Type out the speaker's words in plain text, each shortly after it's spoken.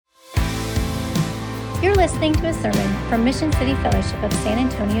listening to a sermon from Mission City Fellowship of San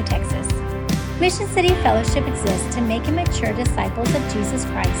Antonio, Texas. Mission City Fellowship exists to make and mature disciples of Jesus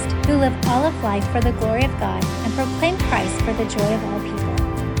Christ who live all of life for the glory of God and proclaim Christ for the joy of all people.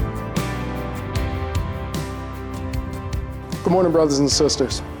 Good morning, brothers and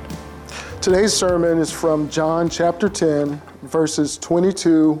sisters. Today's sermon is from John chapter 10, verses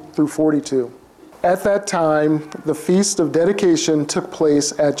 22 through 42. At that time, the Feast of Dedication took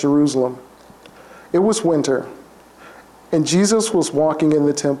place at Jerusalem. It was winter, and Jesus was walking in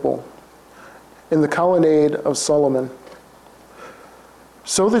the temple, in the colonnade of Solomon.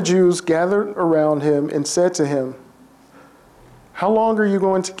 So the Jews gathered around him and said to him, "How long are you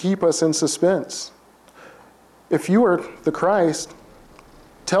going to keep us in suspense? If you are the Christ,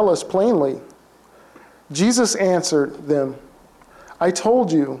 tell us plainly." Jesus answered them, "I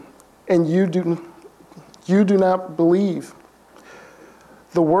told you, and you do not believe.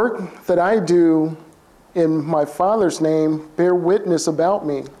 The work that I do in my Father's name bear witness about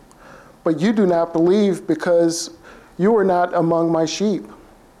me, but you do not believe because you are not among my sheep.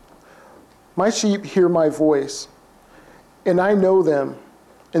 My sheep hear my voice, and I know them,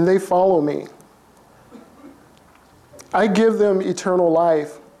 and they follow me. I give them eternal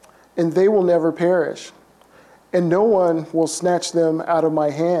life, and they will never perish, and no one will snatch them out of my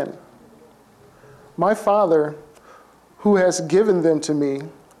hand. My Father, who has given them to me,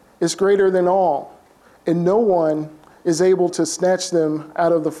 is greater than all, and no one is able to snatch them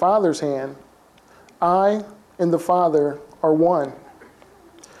out of the Father's hand. I and the Father are one."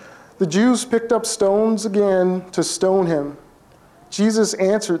 The Jews picked up stones again to stone him. Jesus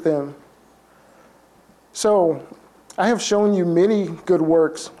answered them, "So, I have shown you many good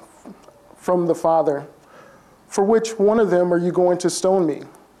works from the Father. For which one of them are you going to stone me?"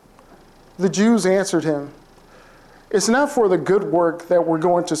 The Jews answered him, "It's not for the good work that we're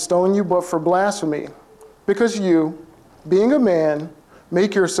going to stone you, but for blasphemy, because you, being a man,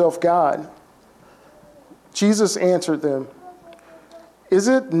 make yourself God." Jesus answered them, "Is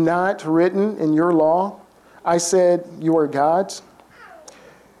it not written in your law, I said you are gods?"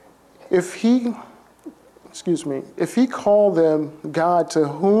 If he called them God to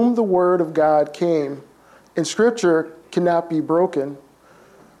whom the word of God came, and Scripture cannot be broken,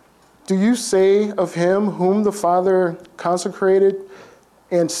 do you say of him whom the Father consecrated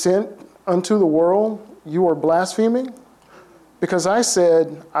and sent unto the world, you are blaspheming? Because I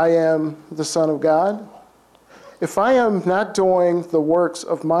said, I am the Son of God? If I am not doing the works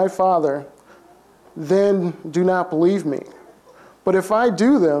of my Father, then do not believe me. But if I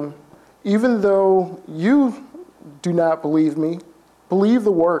do them, even though you do not believe me, believe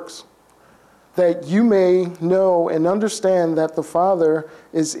the works, that you may know and understand that the Father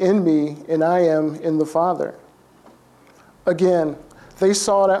is in me and I am in the Father. Again, they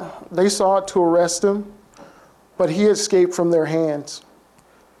sought to arrest him, but he escaped from their hands.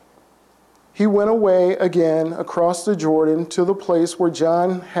 He went away again across the Jordan to the place where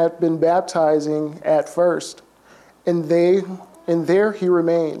John had been baptizing at first, and there he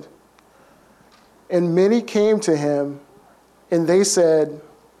remained. And many came to him, and they said,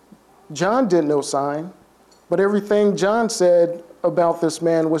 "John did no sign, but everything John said about this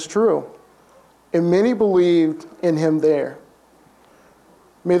man was true." And many believed in him there.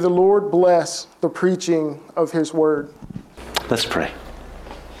 May the Lord bless the preaching of his word. Let's pray.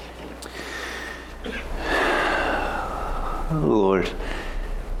 Lord,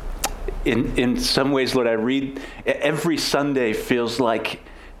 in some ways, Lord, I read every Sunday feels like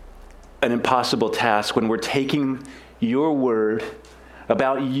an impossible task when we're taking your word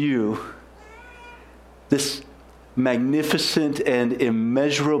about you, this magnificent and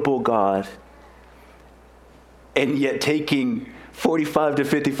immeasurable God, and yet taking 45 to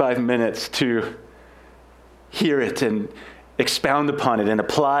 55 minutes to hear it and expound upon it and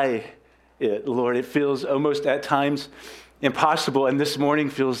apply it. Lord, it feels almost at times impossible, and this morning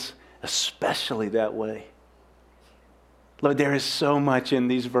feels especially that way. Lord, there is so much in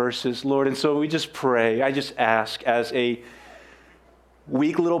these verses, Lord, and so we just pray. I just ask, as a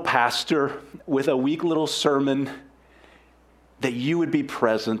weak little pastor with a weak little sermon, that you would be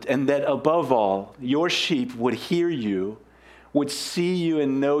present, and that above all, your sheep would hear you, would see you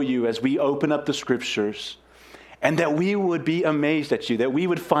and know you as we open up the Scriptures, and that we would be amazed at you, that we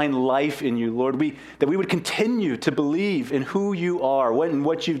would find life in you, Lord, that we would continue to believe in who you are,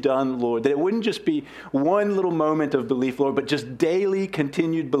 what you've done, Lord, that it wouldn't just be one little moment of belief, Lord, but just daily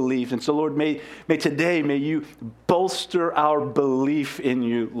continued belief. And so, Lord, may you bolster our belief in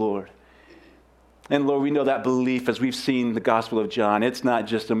you, Lord. And Lord, we know that belief, as we've seen the Gospel of John, it's not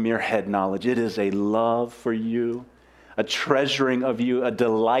just a mere head knowledge. It is a love for you, a treasuring of you, a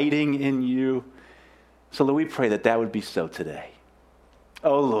delighting in you. So Lord, we pray that that would be so today.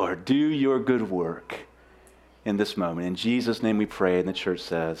 Oh Lord, do your good work in this moment. In Jesus' name we pray, and the church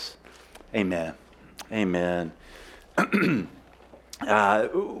says, amen. Amen. When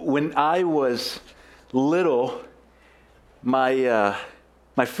I was little, my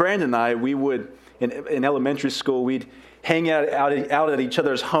friend and I, we would, in elementary school, we'd hang out at each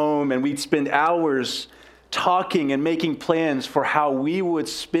other's home, and we'd spend hours talking and making plans for how we would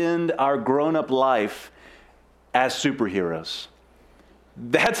spend our grown-up life as superheroes.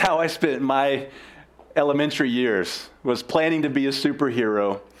 That's how I spent my elementary years, was planning to be a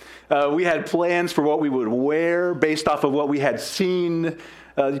superhero. We had plans for what we would wear based off of what we had seen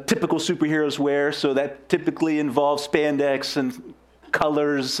typical superheroes wear, so that typically involves spandex and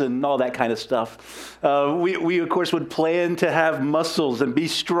colors and all that kind of stuff. We of course, would plan to have muscles and be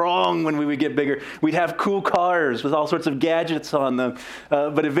strong when we would get bigger. We'd have cool cars with all sorts of gadgets on them.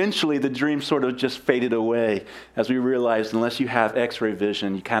 But eventually, the dream sort of just faded away as we realized unless you have x-ray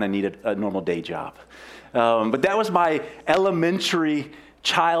vision, you kind of need a normal day job. But that was my elementary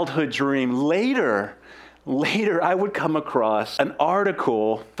childhood dream. Later, I would come across an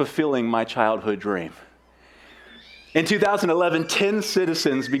article fulfilling my childhood dream. In 2011, 10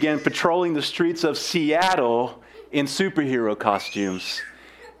 citizens began patrolling the streets of Seattle in superhero costumes,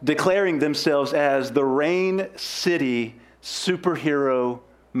 declaring themselves as the Rain City Superhero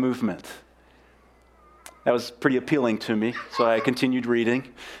Movement. That was pretty appealing to me, so I continued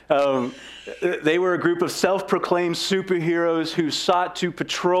reading. They were a group of self-proclaimed superheroes who sought to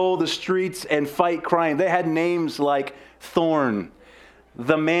patrol the streets and fight crime. They had names like Thorn,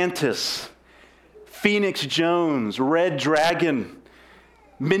 the Mantis, Phoenix Jones, Red Dragon,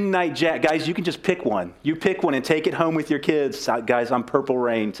 Midnight Jack. Guys, you can just pick one. You pick one and take it home with your kids. Guys, I'm Purple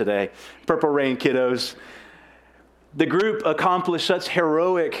Rain today. Purple Rain, kiddos. The group accomplished such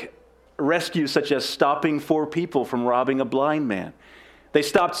heroic rescues, such as stopping 4 people from robbing a blind man. They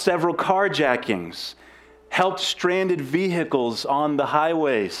stopped several carjackings, helped stranded vehicles on the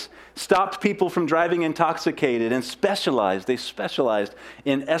highways, stopped people from driving intoxicated, and they specialized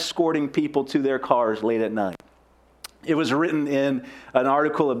in escorting people to their cars late at night. It was written in an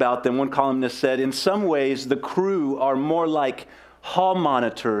article about them. One columnist said, in some ways, the crew are more like hall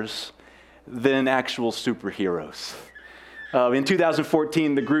monitors than actual superheroes. In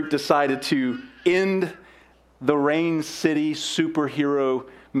 2014, the group decided to end the Rain City superhero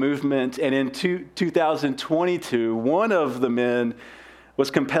movement, and in 2022, one of the men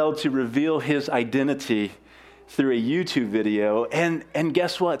was compelled to reveal his identity through a YouTube video, and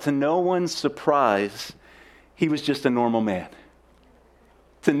guess what? To no one's surprise, he was just a normal man.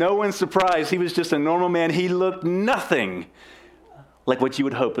 To no one's surprise, he was just a normal man. He looked nothing like what you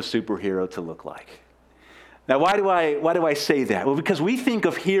would hope a superhero to look like. Now, why do I say that? Well, because we think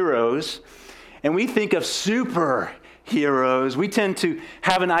of heroes and we think of superheroes. We tend to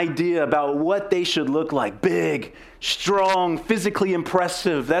have an idea about what they should look like. Big, strong, physically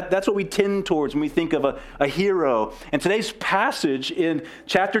impressive. That's what we tend towards when we think of a hero. And today's passage in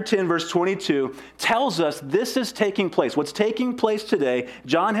chapter 10, verse 22, tells us this is taking place. What's taking place today,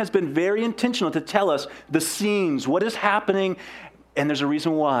 John has been very intentional to tell us the scenes, what is happening, and there's a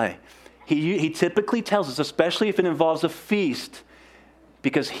reason why. He typically tells us, especially if it involves a feast,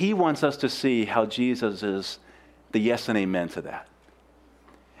 because he wants us to see how Jesus is the yes and amen to that.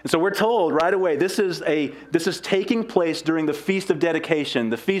 And so we're told right away, this is taking place during the Feast of Dedication.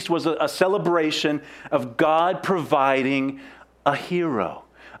 The feast was a celebration of God providing a hero,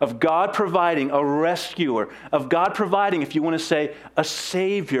 of God providing a rescuer, of God providing, if you want to say, a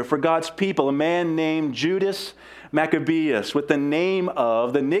savior for God's people, a man named Judas Maccabeus, with the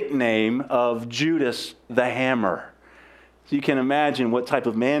nickname of Judas the Hammer. So you can imagine what type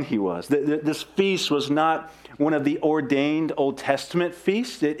of man he was. This feast was not one of the ordained Old Testament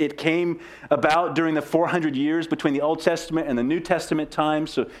feasts. It came about during the 400 years between the Old Testament and the New Testament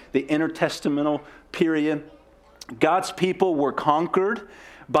times, so the intertestamental period. God's people were conquered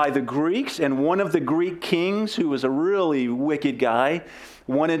by the Greeks, and one of the Greek kings, who was a really wicked guy,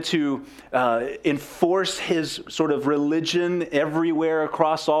 wanted to enforce his sort of religion everywhere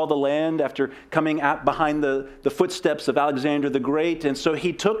across all the land after coming behind the footsteps of Alexander the Great. And so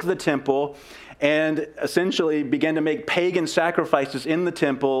he took the temple and essentially began to make pagan sacrifices in the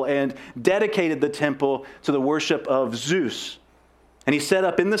temple and dedicated the temple to the worship of Zeus. And he set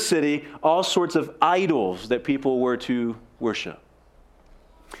up in the city all sorts of idols that people were to worship.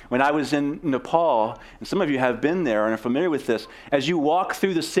 When I was in Nepal, and some of you have been there and are familiar with this, as you walk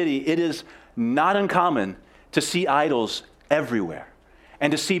through the city, it is not uncommon to see idols everywhere and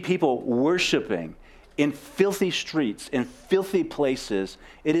to see people worshiping in filthy streets, in filthy places.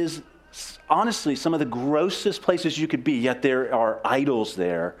 It is honestly, some of the grossest places you could be, yet there are idols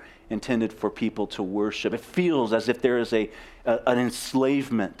there intended for people to worship. It feels as if there is an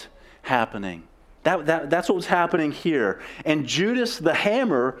enslavement happening. That's what was happening here. And Judas the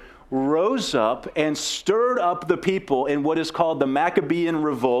Hammer rose up and stirred up the people in what is called the Maccabean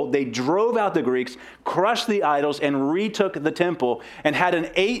Revolt. They drove out the Greeks, crushed the idols, and retook the temple, and had an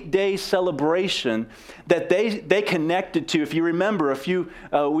 8-day celebration that they connected to. If you remember, a few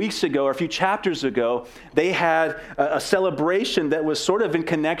weeks ago, or a few chapters ago, they had a celebration that was sort of in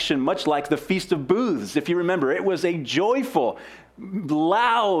connection, much like the Feast of Booths. If you remember, it was a joyful,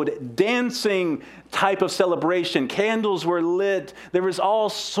 loud, dancing type of celebration. Candles were lit. There was all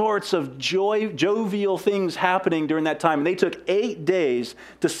sorts of jovial things happening during that time. And they took 8 days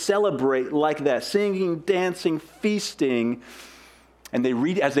to celebrate like that, singing, dancing, feasting. And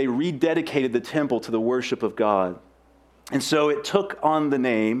as they rededicated the temple to the worship of God. And so it took on the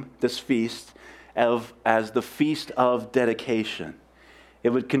name, this feast, as the Feast of Dedication. It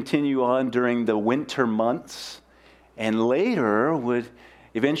would continue on during the winter months, and later would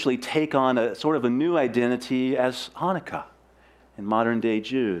eventually take on a sort of a new identity as Hanukkah in modern-day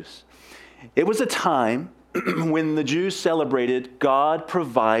Jews. It was a time when the Jews celebrated God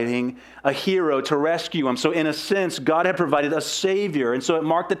providing a hero to rescue them. So in a sense, God had provided a Savior. And so it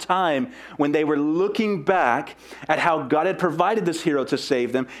marked the time when they were looking back at how God had provided this hero to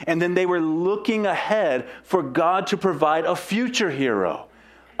save them. And then they were looking ahead for God to provide a future hero,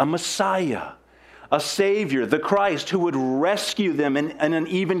 a Messiah, a Savior, the Christ, who would rescue them in an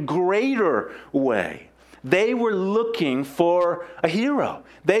even greater way. They were looking for a hero.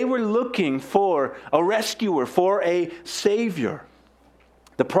 They were looking for a rescuer, for a Savior.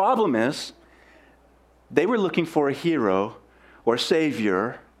 The problem is, they were looking for a hero or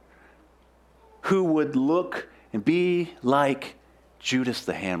Savior who would look and be like Judas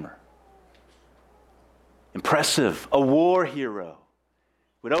the Hammer. Impressive, a war hero,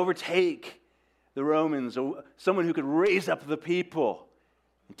 would overtake the Romans, someone who could raise up the people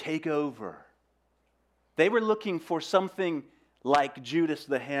and take over. They were looking for something like Judas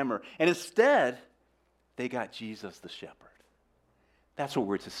the Hammer. And instead, they got Jesus the Shepherd. That's what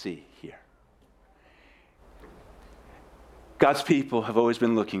we're to see here. God's people have always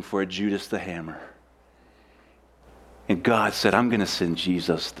been looking for a Judas the Hammer. And God said, I'm going to send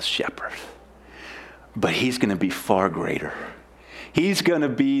Jesus the Shepherd. But he's going to be far greater. He's going to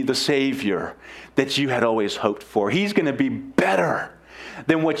be the Savior that you had always hoped for. He's going to be better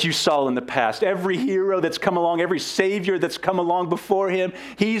than what you saw in the past. Every hero that's come along, every Savior that's come along before him,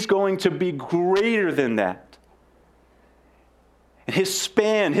 he's going to be greater than that. And his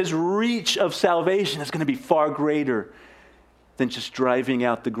span, his reach of salvation is going to be far greater than just driving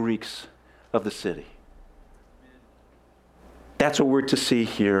out the Greeks of the city. That's what we're to see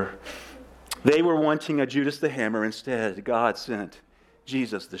here. They were wanting a Judas the Hammer. Instead, God sent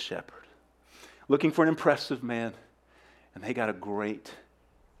Jesus the Shepherd, looking for an impressive man. And they got a great,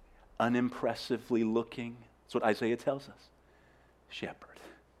 unimpressively looking, that's what Isaiah tells us, shepherd.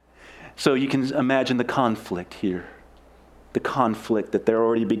 So you can imagine the conflict here, the conflict that they're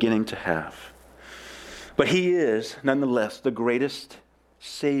already beginning to have. But he is, nonetheless, the greatest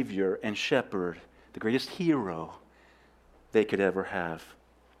Savior and Shepherd, the greatest hero they could ever have.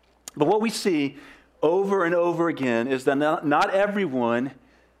 But what we see over and over again is that not everyone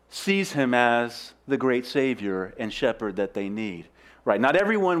sees him as the great Savior and Shepherd that they need. Right? Not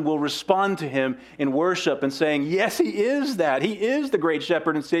everyone will respond to him in worship and saying, yes, he is that. He is the great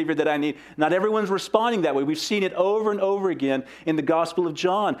Shepherd and Savior that I need. Not everyone's responding that way. We've seen it over and over again in the Gospel of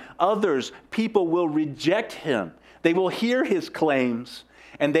John. People will reject him. They will hear his claims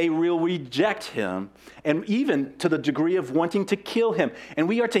and they will reject him, and even to the degree of wanting to kill him. And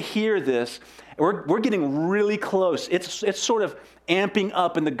we are to hear this. We're getting really close. It's sort of amping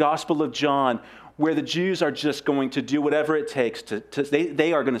up in the Gospel of John, where the Jews are just going to do whatever it takes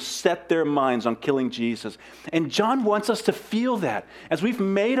they are going to set their minds on killing Jesus. And John wants us to feel that. As we've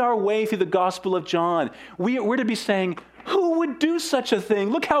made our way through the Gospel of John, we're to be saying, who would do such a thing?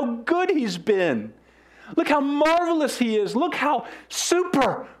 Look how good he's been. Look how marvelous he is. Look how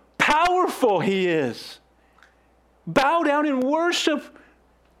super powerful he is. Bow down and worship,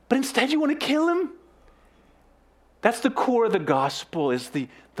 but instead you want to kill him? That's the core of the gospel, is the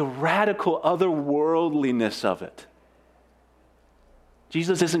radical otherworldliness of it.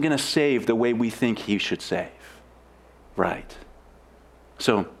 Jesus isn't going to save the way we think he should save. Right.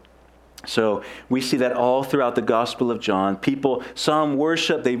 So we see that all throughout the Gospel of John. Some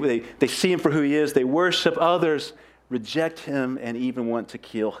worship, they see him for who he is, they worship. Others reject him and even want to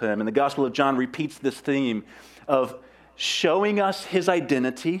kill him. And the Gospel of John repeats this theme of showing us his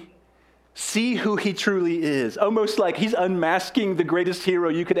identity, See who he truly is. Almost like he's unmasking the greatest hero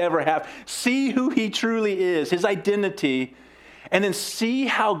you could ever have. See who he truly is, his identity, and then see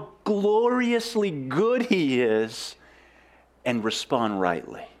how gloriously good he is and respond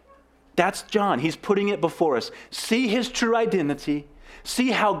rightly. That's John. He's putting it before us. See his true identity,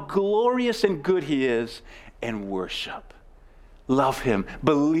 see how glorious and good he is, and worship. Love him,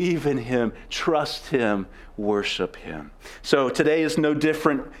 believe in him, trust him, worship him. So today is no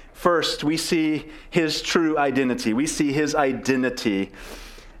different. First, we see his true identity. We see his identity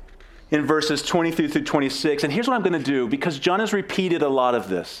in verses 23 through 26. And here's what I'm going to do, because John has repeated a lot of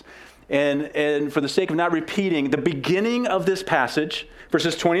this. And for the sake of not repeating, the beginning of this passage,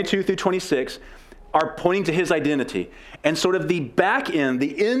 verses 22 through 26, are pointing to his identity. And sort of the back end,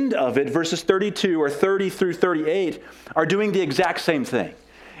 the end of it, verses 32 or 30 through 38, are doing the exact same thing.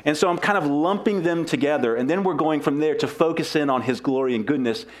 And so I'm kind of lumping them together, and then we're going from there to focus in on his glory and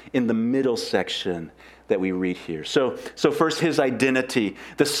goodness in the middle section that we read here. So first, his identity.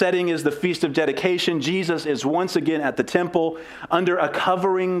 The setting is the Feast of Dedication. Jesus is once again at the temple under a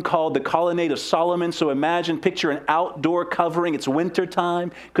covering called the Colonnade of Solomon. So picture an outdoor covering. It's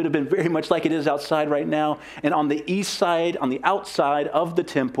wintertime. Could have been very much like it is outside right now. And on the east side, on the outside of the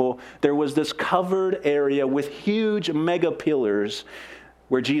temple, there was this covered area with huge mega pillars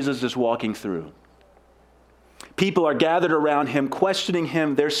where Jesus is walking through. People are gathered around him, questioning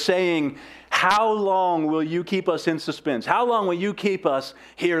him. They're saying, how long will you keep us in suspense? How long will you keep us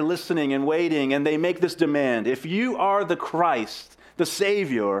here listening and waiting? And they make this demand. If you are the Christ, the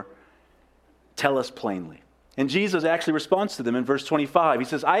Savior, tell us plainly. And Jesus actually responds to them in verse 25. He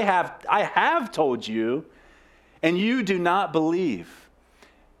says, I have told you, and you do not believe.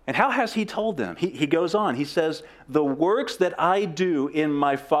 And how has he told them? He goes on. He says, the works that I do in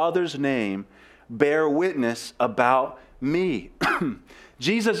my Father's name bear witness about me.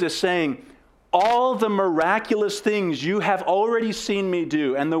 Jesus is saying, all the miraculous things you have already seen me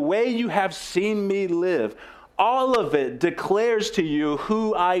do and the way you have seen me live, all of it declares to you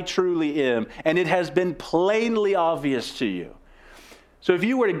who I truly am, and it has been plainly obvious to you. So if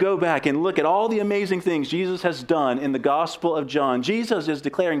you were to go back and look at all the amazing things Jesus has done in the Gospel of John, Jesus is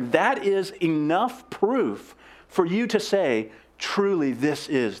declaring that is enough proof for you to say, truly, this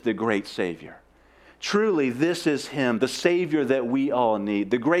is the great Savior. Truly, this is him, the Savior that we all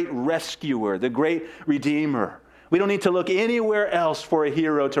need, the great rescuer, the great Redeemer. We don't need to look anywhere else for a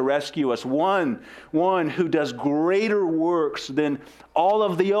hero to rescue us. One who does greater works than all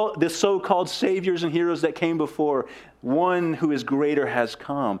of the so-called saviors and heroes that came before. One who is greater has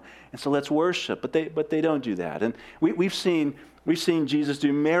come. And so let's worship. But they don't do that. And we've seen Jesus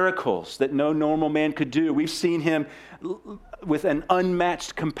do miracles that no normal man could do. We've seen him with an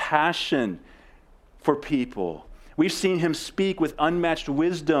unmatched compassion for people. We've seen him speak with unmatched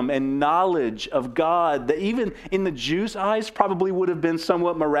wisdom and knowledge of God that even in the Jews' eyes probably would have been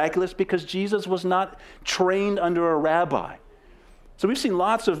somewhat miraculous because Jesus was not trained under a rabbi. So we've seen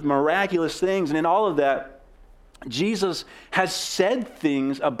lots of miraculous things, and in all of that, Jesus has said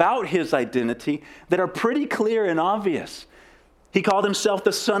things about his identity that are pretty clear and obvious. He called himself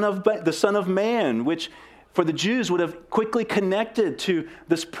the Son of Man, which for the Jews would have quickly connected to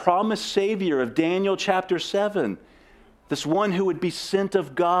this promised Savior of Daniel chapter 7. This one who would be sent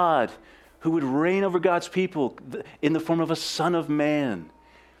of God, who would reign over God's people in the form of a Son of Man.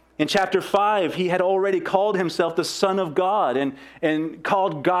 In chapter 5, he had already called himself the Son of God and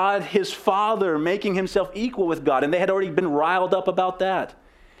called God his Father, making himself equal with God. And they had already been riled up about that.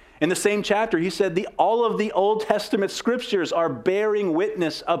 In the same chapter, he said, all of the Old Testament scriptures are bearing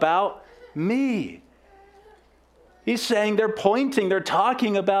witness about me. He's saying they're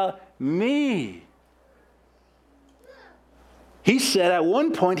talking about me. He said at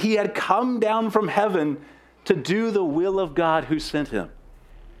one point he had come down from heaven to do the will of God who sent him.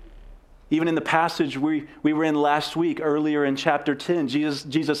 Even in the passage we were in last week, earlier in chapter 10,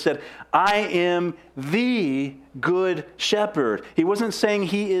 Jesus said, I am the good shepherd. He wasn't saying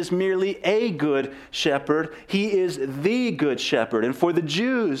he is merely a good shepherd. He is the good shepherd. And for the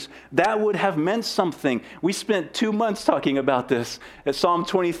Jews, that would have meant something. We spent 2 months talking about this at Psalm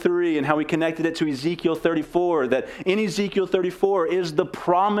 23 and how we connected it to Ezekiel 34, that in Ezekiel 34 is the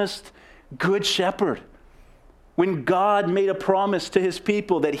promised good shepherd. When God made a promise to his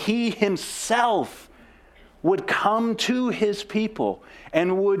people that he himself would come to his people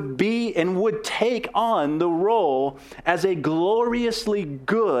and would take on the role as a gloriously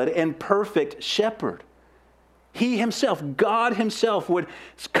good and perfect shepherd. He himself, God himself, would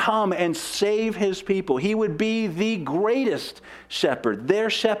come and save his people. He would be the greatest shepherd, their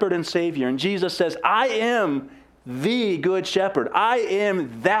shepherd and savior. And Jesus says, I am the good shepherd. I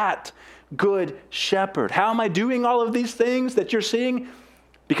am that good shepherd. How am I doing all of these things that you're seeing?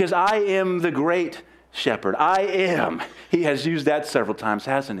 Because I am the great shepherd. I am. He has used that several times,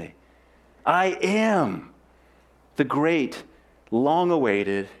 hasn't he? I am the great,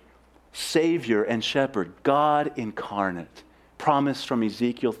 long-awaited Savior and shepherd, God incarnate, promised from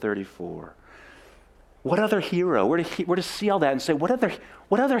Ezekiel 34. What other hero? We're to see all that and say, what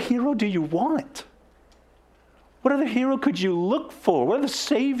other hero do you want? What other hero could you look for? What other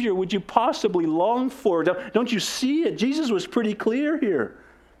Savior would you possibly long for? Don't you see it? Jesus was pretty clear here.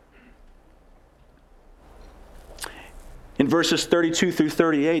 In verses 32 through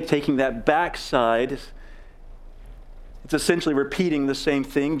 38, taking that backside, it's essentially repeating the same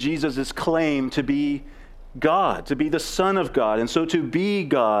thing. Jesus' claim to be God, to be the Son of God, and so to be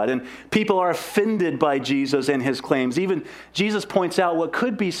God. And people are offended by Jesus and his claims. Even Jesus points out what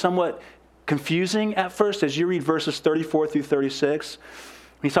could be somewhat confusing at first as you read verses 34 through 36.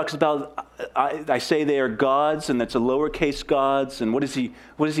 He talks about, I say they are gods, and that's a lowercase gods. And what is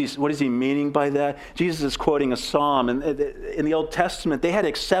he meaning by that? Jesus is quoting a psalm. And in the Old Testament, they had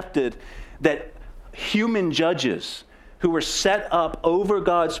accepted that human judges who were set up over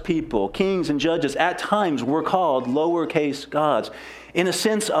God's people, kings and judges, at times were called lowercase gods. Not in a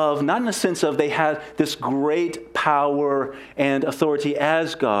sense of they had this great power and authority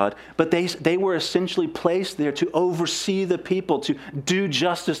as God, but they were essentially placed there to oversee the people, to do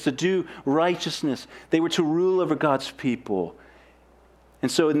justice, to do righteousness. They were to rule over God's people.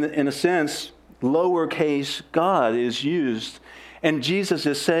 And so in a sense, lowercase God is used. And Jesus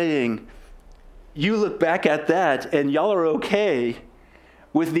is saying, you look back at that and y'all are okay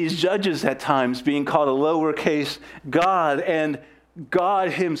with these judges at times being called a lowercase God, and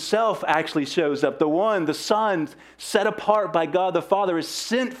God himself actually shows up. The Son, set apart by God the Father, is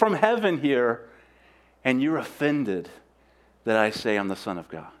sent from heaven here, and you're offended that I say I'm the Son of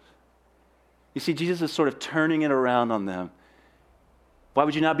God. You see, Jesus is sort of turning it around on them. Why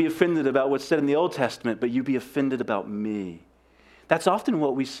would you not be offended about what's said in the Old Testament, but you be offended about me? That's often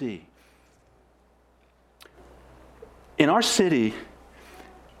what we see. In our city,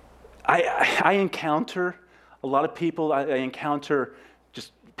 I encounter a lot of people. I encounter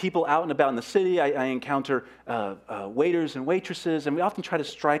just people out and about in the city. I encounter waiters and waitresses, and we often try to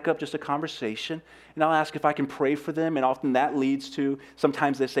strike up just a conversation. And I'll ask if I can pray for them, and often that leads to,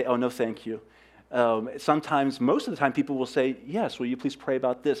 sometimes they say, oh, no, thank you. Sometimes, most of the time, people will say, yes, will you please pray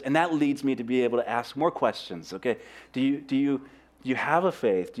about this? And that leads me to be able to ask more questions. Okay, do you have a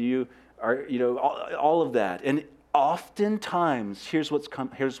faith? All of that. And oftentimes, here's what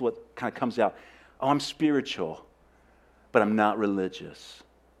kind of comes out. Oh, I'm spiritual, but I'm not religious.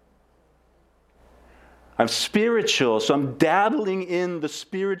 I'm spiritual, so I'm dabbling in the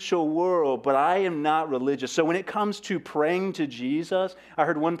spiritual world, but I am not religious. So when it comes to praying to Jesus, I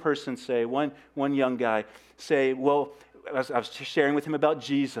heard one person say, one young guy say, well, I was sharing with him about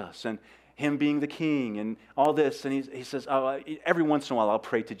Jesus and him being the king and all this, and he says, oh, every once in a while I'll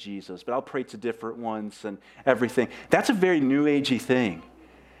pray to Jesus, but I'll pray to different ones and everything. That's a very New Agey thing.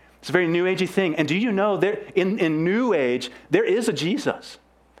 It's a very New Agey thing. And do you know, in New Age, there is a Jesus,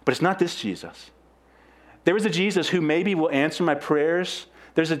 but it's not this Jesus. There is a Jesus who maybe will answer my prayers.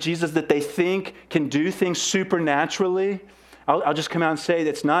 There's a Jesus that they think can do things supernaturally. I'll just come out and say that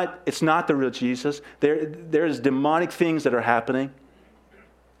it's not the real Jesus. There's demonic things that are happening.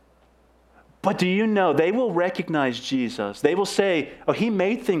 But do you know, they will recognize Jesus. They will say, oh, he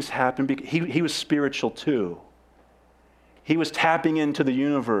made things happen because he was spiritual too. He was tapping into the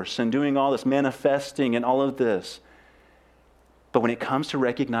universe and doing all this, manifesting and all of this. But when it comes to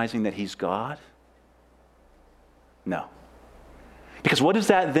recognizing that he's God, no. Because what does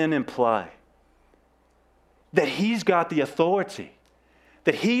that then imply? That he's got the authority.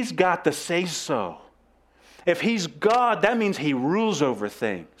 That he's got the say-so. If he's God, that means he rules over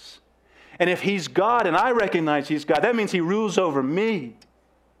things. And if he's God and I recognize he's God, that means he rules over me.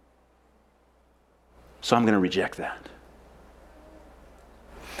 So I'm going to reject that.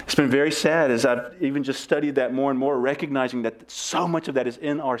 It's been very sad as I've even just studied that more and more, recognizing that so much of that is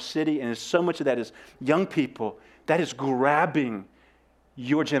in our city and so much of that is young people that is grabbing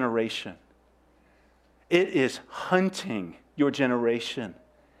your generation. It is hunting your generation.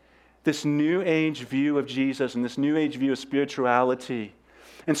 This New Age view of Jesus and this New Age view of spirituality.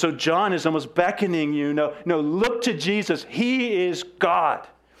 And so John is almost beckoning you, no, look to Jesus. He is God.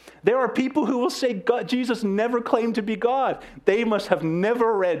 There are people who will say Jesus never claimed to be God. They must have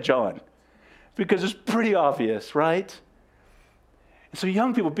never read John because it's pretty obvious, right? So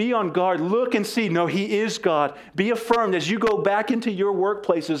young people, be on guard. Look and see. No, he is God. Be affirmed as you go back into your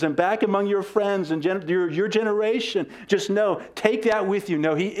workplaces and back among your friends and your generation. Just know, take that with you.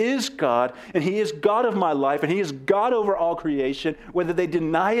 No, he is God, and he is God of my life, and he is God over all creation, whether they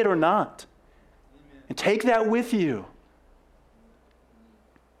deny it or not. Amen. And take that with you.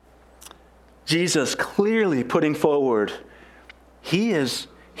 Jesus clearly putting forward, he is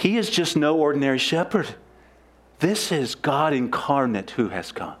just no ordinary shepherd. This is God incarnate who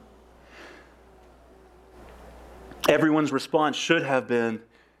has come. Everyone's response should have been,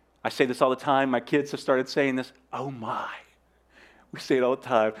 I say this all the time, my kids have started saying this, oh my. We say it all the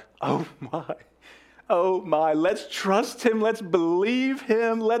time, oh my. Oh my, let's trust him, let's believe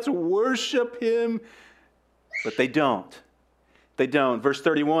him, let's worship him. But they don't. They don't. Verse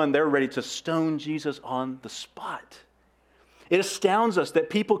 31, they're ready to stone Jesus on the spot. It astounds us that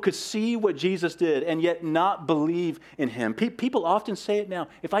people could see what Jesus did and yet not believe in him. People often say it now.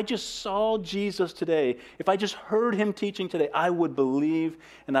 If I just saw Jesus today, if I just heard him teaching today, I would believe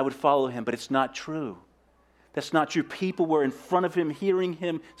and I would follow him. But it's not true. That's not true. People were in front of him, hearing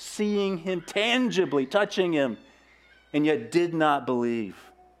him, seeing him, tangibly touching him, and yet did not believe.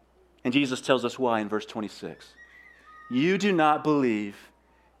 And Jesus tells us why in verse 26. You do not believe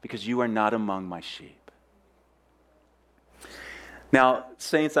because you are not among my sheep. Now,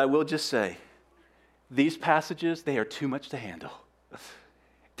 saints, I will just say, these passages, they are too much to handle.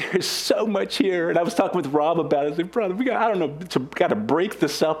 There's so much here. And I was talking with Rob about it. I said, brother, got to break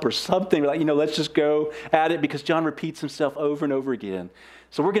this up or something. Like, let's just go at it because John repeats himself over and over again.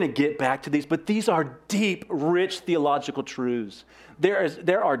 So we're going to get back to these. But these are deep, rich theological truths.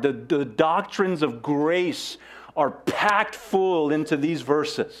 There are the doctrines of grace are packed full into these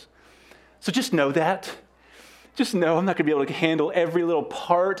verses. So just know that. Just know I'm not going to be able to handle every little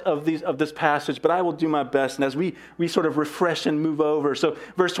part of this passage, but I will do my best. And as we sort of refresh and move over. So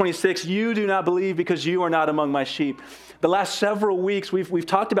verse 26, you do not believe because you are not among my sheep. The last several weeks, we've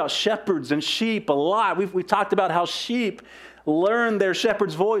talked about shepherds and sheep a lot. We've talked about how sheep learn their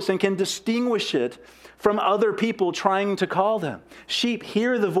shepherd's voice and can distinguish it from other people trying to call them. Sheep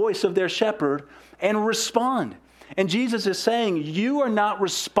hear the voice of their shepherd and respond. And Jesus is saying, you are not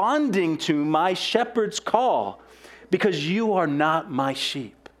responding to my shepherd's call because you are not my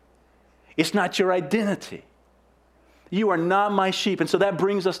sheep. It's not your identity. You are not my sheep. And so that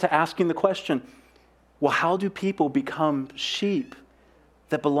brings us to asking the question, well, how do people become sheep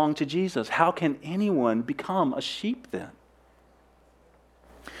that belong to Jesus? How can anyone become a sheep then?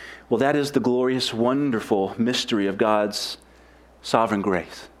 Well, that is the glorious, wonderful mystery of God's sovereign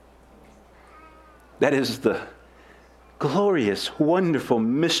grace. That is the glorious, wonderful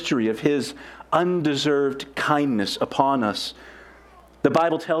mystery of his undeserved kindness upon us. The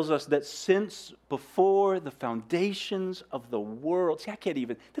Bible tells us that since before the foundations of the world,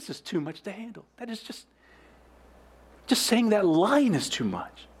 this is too much to handle. That is just saying that line is too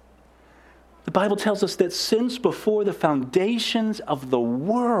much. The Bible tells us that since before the foundations of the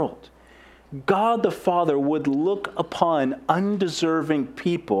world, God the Father would look upon undeserving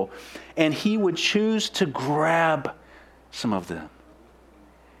people and he would choose to grab some of them.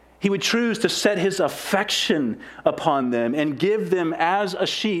 He would choose to set his affection upon them and give them as a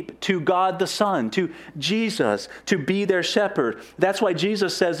sheep to God the Son, to Jesus, to be their shepherd. That's why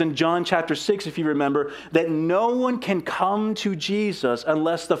Jesus says in John chapter 6, if you remember, that no one can come to Jesus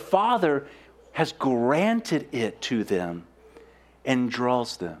unless the Father has granted it to them and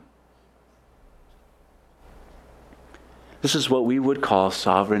draws them. This is what we would call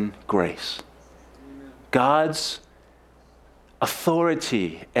sovereign grace. God's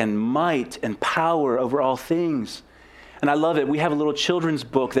authority and might and power over all things. And I love it. We have a little children's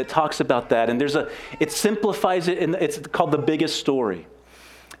book that talks about that. And it simplifies it, and it's called The Biggest Story.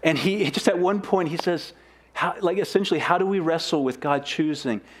 And he just at one point, he says, essentially, how do we wrestle with God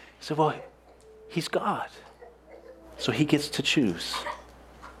choosing? He said, well, he's God. So he gets to choose.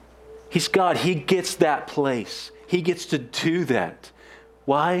 He's God. He gets that place. He gets to do that.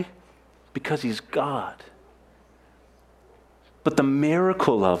 Why? Because he's God. But the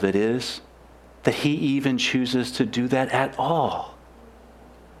miracle of it is that he even chooses to do that at all.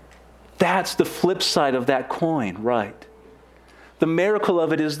 That's the flip side of that coin, right? The miracle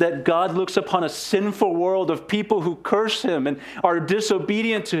of it is that God looks upon a sinful world of people who curse him and are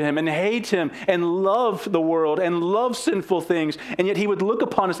disobedient to him and hate him and love the world and love sinful things. And yet he would look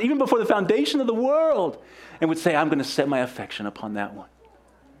upon us even before the foundation of the world and would say, I'm going to set my affection upon that one.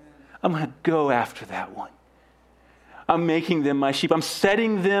 I'm going to go after that one. I'm making them my sheep. I'm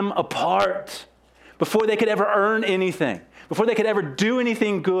setting them apart before they could ever earn anything, before they could ever do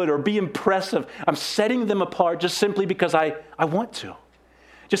anything good or be impressive. I'm setting them apart just simply because I want to.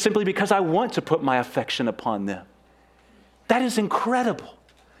 just simply because I want to put my affection upon them. That is incredible.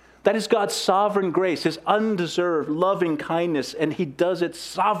 That is God's sovereign grace, his undeserved loving kindness, and he does it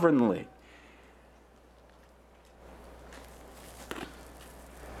sovereignly.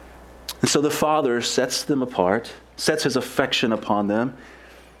 And so the Father sets them apart, sets his affection upon them,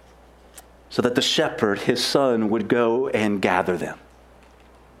 so that the shepherd, his son, would go and gather them.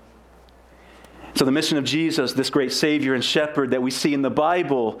 So the mission of Jesus, this great Savior and shepherd that we see in the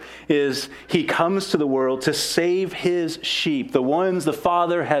Bible, is he comes to the world to save his sheep, the ones the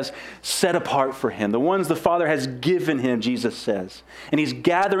Father has set apart for him, the ones the Father has given him, Jesus says. And he's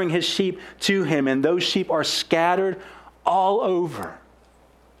gathering his sheep to him, and those sheep are scattered all over.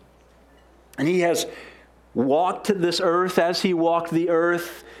 And he has walked this earth as he walked the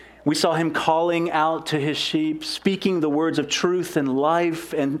earth. We saw him calling out to his sheep, speaking the words of truth and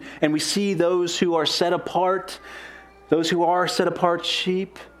life. And we see those who are set apart, those who are set apart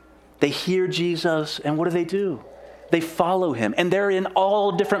sheep, they hear Jesus, and what do? They follow him. And they're in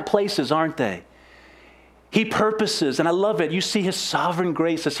all different places, aren't they? He purposes, and I love it, you see his sovereign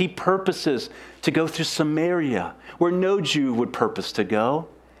grace as he purposes to go through Samaria, where no Jew would purpose to go.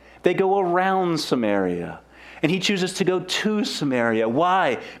 They go around Samaria. And he chooses to go to Samaria.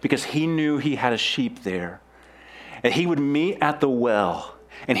 Why? Because he knew he had a sheep there. And he would meet at the well.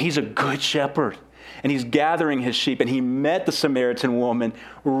 And he's a good shepherd. And he's gathering his sheep. And he met the Samaritan woman,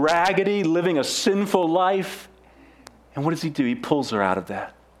 raggedy, living a sinful life. And what does he do? He pulls her out of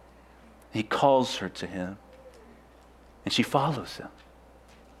that. He calls her to him. And she follows him.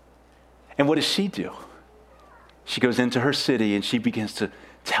 And what does she do? She goes into her city and she begins to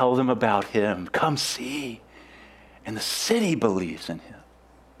tell them about him. Come see. And the city believes in him.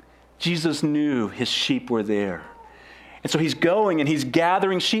 Jesus knew his sheep were there. And so he's going and he's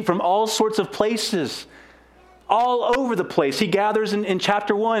gathering sheep from all sorts of places, all over the place. He gathers in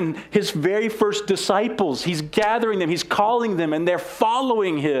chapter 1 his very first disciples. He's gathering them, he's calling them, and they're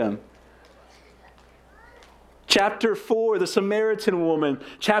following him. Chapter 4, the Samaritan woman.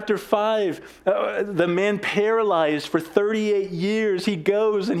 Chapter 5, the man paralyzed for 38 years. He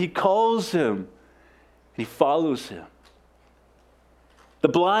goes and he calls him. And he follows him. The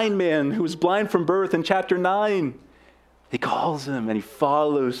blind man who was blind from birth in chapter 9. He calls him and he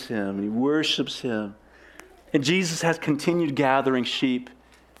follows him and he worships him. And Jesus has continued gathering sheep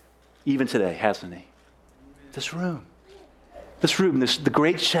even today, hasn't he? This room, the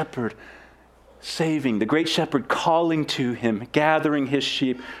great shepherd saving, the great shepherd calling to him, gathering his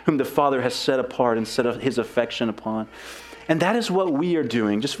sheep whom the Father has set apart and set his affection upon. And that is what we are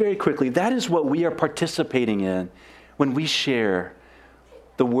doing, just very quickly, that is what we are participating in when we share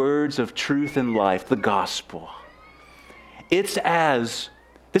the words of truth and life, the gospel. It's as,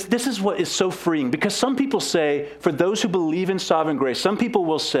 this is what is so freeing, because some people say, for those who believe in sovereign grace, some people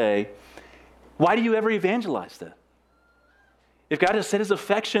will say, why do you ever evangelize then? If God has set his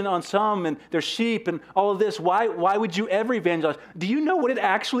affection on some and their sheep and all of this, why would you ever evangelize? Do you know what it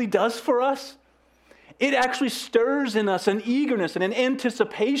actually does for us? It actually stirs in us an eagerness and an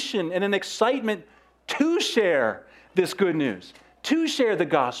anticipation and an excitement to share this good news, to share the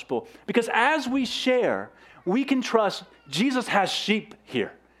gospel. Because as we share, we can trust Jesus has sheep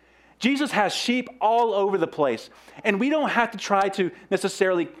here. Jesus has sheep all over the place. And we don't have to try to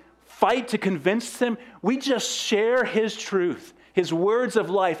necessarily fight to convince them. We just share his truth, his words of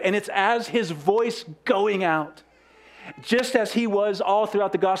life, and it's as his voice going out. Just as he was all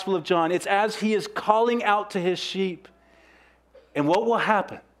throughout the Gospel of John, it's as he is calling out to his sheep. And what will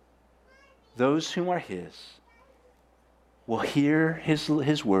happen? Those whom are his will hear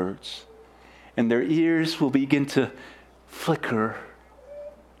his words, and their ears will begin to flicker,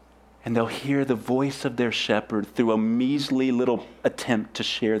 and they'll hear the voice of their shepherd through a measly little attempt to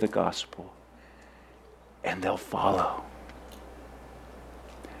share the gospel, and they'll follow.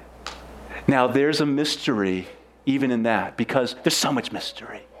 Now, there's a mystery even in that, because there's so much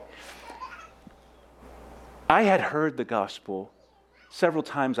mystery. I had heard the gospel several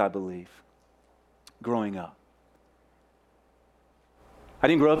times, I believe, growing up. I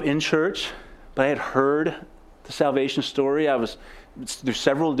didn't grow up in church, but I had heard the salvation story. There's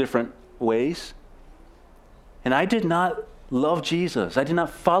several different ways. And I did not love Jesus. I did not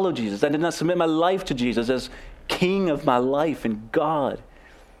follow Jesus. I did not submit my life to Jesus as King of my life and God.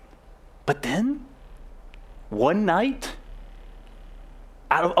 But then, one night,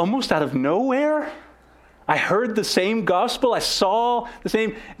 almost out of nowhere, I heard the same gospel. I saw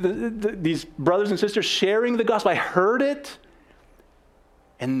these brothers and sisters sharing the gospel. I heard it.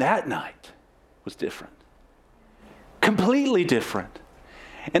 And that night was different. Completely different.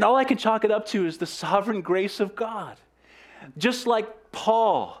 And all I can chalk it up to is the sovereign grace of God. Just like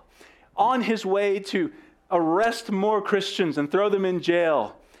Paul on his way to arrest more Christians and throw them in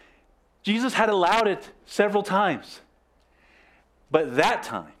jail. Jesus had allowed it several times. But that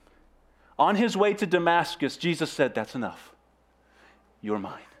time, on his way to Damascus, Jesus said, that's enough. You're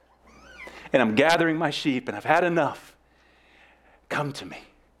mine. And I'm gathering my sheep, and I've had enough. Come to me.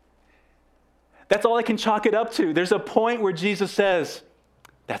 That's all I can chalk it up to. There's a point where Jesus says,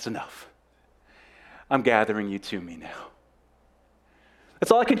 that's enough. I'm gathering you to me now.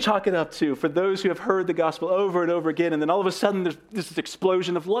 That's all I can chalk it up to for those who have heard the gospel over and over again, and then all of a sudden there's this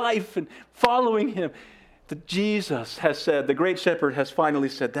explosion of life and following him. That Jesus has said, the great shepherd has finally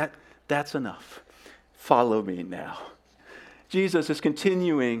said, that's enough. Follow me now. Jesus is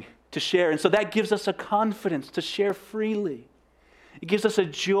continuing to share, and so that gives us a confidence to share freely. It gives us a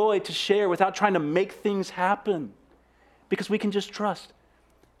joy to share without trying to make things happen, because we can just trust.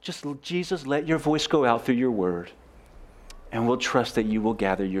 Just, Jesus, let your voice go out through your word, and we'll trust that you will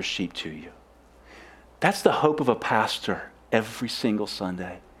gather your sheep to you. That's the hope of a pastor every single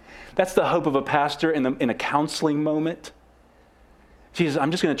Sunday. That's the hope of a pastor in a counseling moment. Jesus,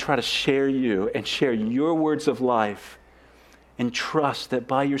 I'm just going to try to share you and share your words of life and trust that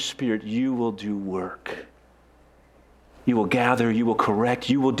by your Spirit you will do work. You will gather, you will correct,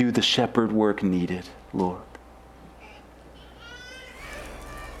 you will do the shepherd work needed, Lord.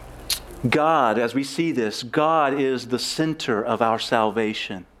 God, as we see this, God is the center of our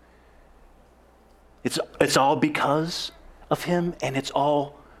salvation. It's all because of him, and it's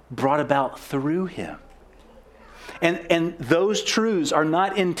all brought about through him. And those truths are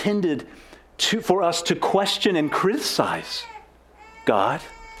not intended for us to question and criticize God.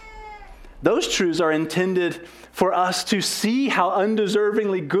 Those truths are intended for us to see how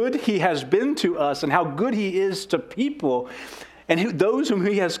undeservingly good he has been to us and how good he is to people, and those whom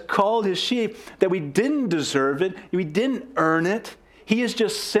he has called his sheep, that we didn't deserve it, we didn't earn it. He is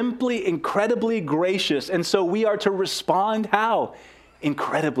just simply incredibly gracious. And so we are to respond how?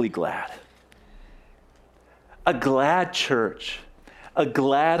 Incredibly glad. A glad church, a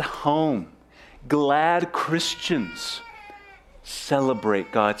glad home, glad Christians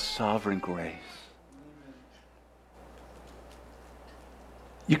celebrate God's sovereign grace.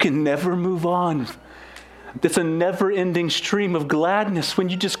 You can never move on. It's a never-ending stream of gladness when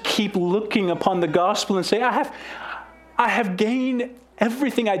you just keep looking upon the gospel and say, I have gained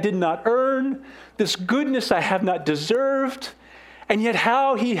everything I did not earn, this goodness I have not deserved, and yet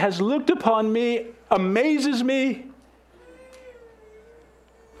how he has looked upon me amazes me.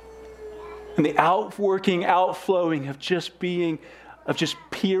 And the outflowing of just peering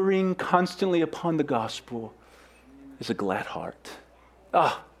constantly upon the gospel is a glad heart.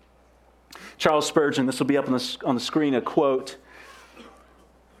 Charles Spurgeon, this will be up on the screen, a quote.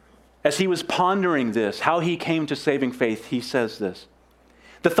 As he was pondering this, how he came to saving faith, he says this: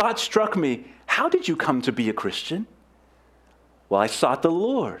 "The thought struck me, how did you come to be a Christian?" "Well, I sought the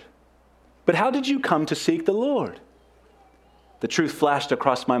Lord." "But how did you come to seek the Lord?" The truth flashed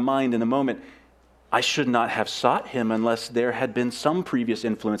across my mind in a moment. I should not have sought him unless there had been some previous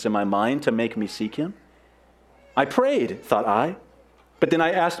influence in my mind to make me seek him. I prayed, thought I. But then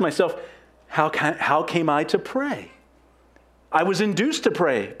I asked myself, how came I to pray? I was induced to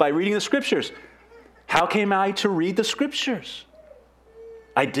pray by reading the scriptures. How came I to read the scriptures?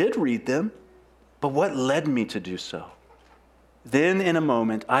 I did read them, but what led me to do so? Then in a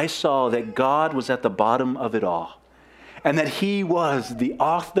moment, I saw that God was at the bottom of it all, and that he was the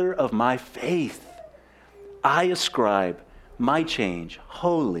author of my faith. I ascribe my change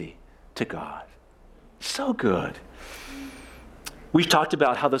wholly to God. So good. We've talked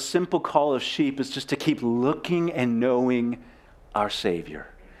about how the simple call of sheep is just to keep looking and knowing our Savior,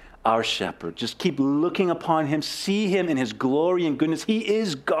 our shepherd. Just keep looking upon him, see him in his glory and goodness. He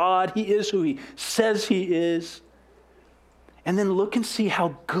is God. He is who he says he is. And then look and see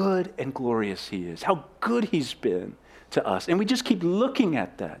how good and glorious he is, how good he's been to us. And we just keep looking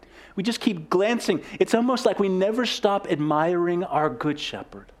at that. We just keep glancing. It's almost like we never stop admiring our good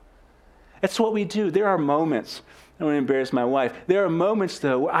shepherd. That's what we do. There are moments, I don't want to embarrass my wife. There are moments,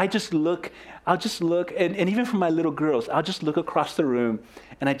 though, where I'll just look, and even for my little girls, I'll just look across the room,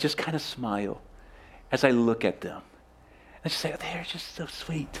 and I just kind of smile as I look at them. I just say, they're just so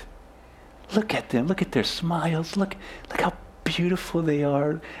sweet. Look at them. Look at their smiles. Look how beautiful they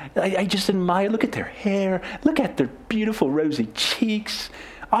are. I just admire. Look at their hair. Look at their beautiful rosy cheeks.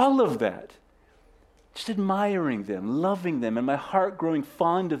 All of that. Just admiring them, loving them, and my heart growing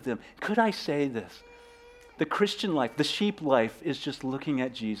fond of them. Could I say this? The Christian life, the sheep life, is just looking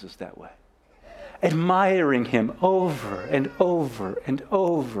at Jesus that way. Admiring him over and over and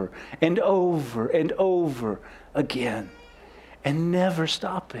over and over and over again. and never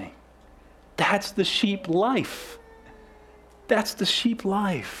stopping. That's the sheep life. That's the sheep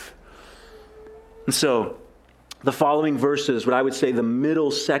life. And so the following verses, what I would say the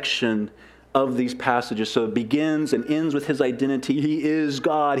middle section of these passages, so it begins and ends with his identity. He is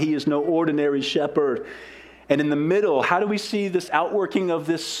God. He is no ordinary shepherd. And in the middle, how do we see this outworking of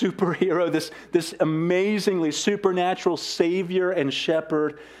this superhero, this amazingly supernatural Savior and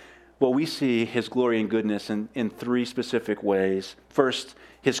shepherd? Well, we see his glory and goodness in three specific ways. First,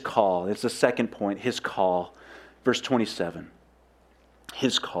 his call. It's the second point, his call. Verse 27,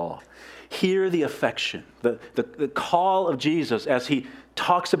 his call. Hear the affection, the call of Jesus as he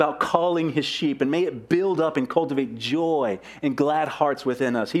talks about calling his sheep, and may it build up and cultivate joy and glad hearts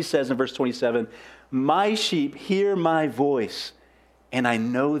within us. He says in verse 27, my sheep hear my voice, and I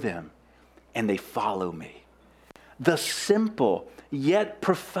know them, and they follow me. The simple yet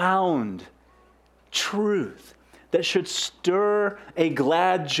profound truth that should stir a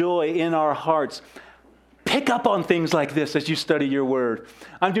glad joy in our hearts. Pick up on things like this as you study your word.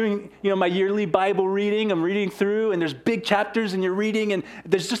 I'm doing, my yearly Bible reading. I'm reading through, and there's big chapters, and you're reading, and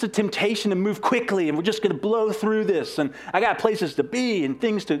there's just a temptation to move quickly, and we're just going to blow through this. And I got places to be, and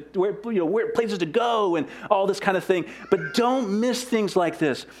things to where places to go, and all this kind of thing. But don't miss things like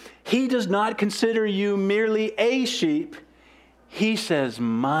this. He does not consider you merely a sheep. He says,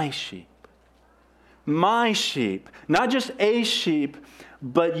 my sheep. My sheep. Not just a sheep,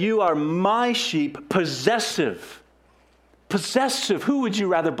 but you are my sheep, possessive. Possessive. Who would you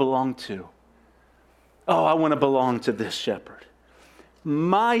rather belong to? Oh, I want to belong to this shepherd.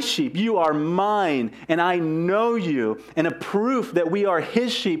 My sheep, you are mine, and I know you. And a proof that we are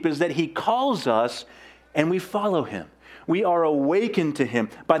his sheep is that he calls us and we follow him. We are awakened to him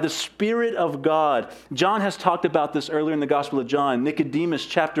by the Spirit of God. John has talked about this earlier in the Gospel of John. Nicodemus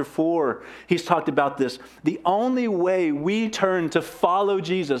chapter 4, he's talked about this. The only way we turn to follow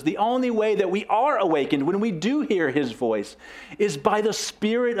Jesus, the only way that we are awakened when we do hear his voice, is by the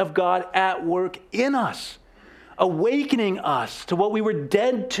Spirit of God at work in us, awakening us to what we were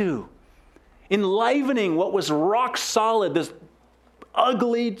dead to, enlivening what was rock solid, this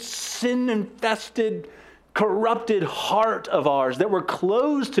ugly, sin-infested, corrupted heart of ours that were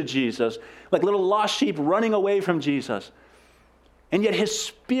closed to Jesus, like little lost sheep running away from Jesus. And yet his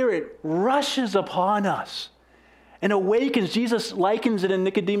Spirit rushes upon us and awakens. Jesus likens it in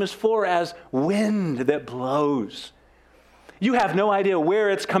Nicodemus 4 as wind that blows. You have no idea where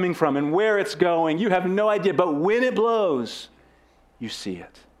it's coming from and where it's going. You have no idea, but when it blows, you see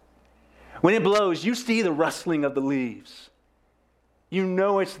it. When it blows, you see the rustling of the leaves. You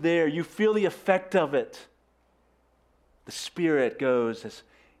know it's there. You feel the effect of it. The Spirit goes as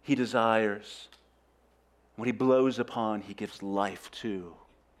he desires. What he blows upon, he gives life to.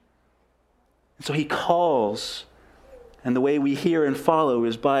 And so he calls, and the way we hear and follow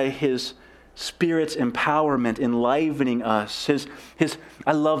is by his Spirit's empowerment, enlivening us.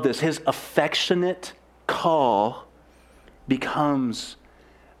 I love this, his affectionate call becomes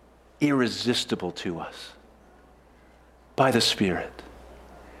irresistible to us by the Spirit.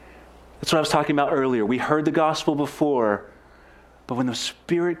 That's what I was talking about earlier. We heard the gospel before, but when the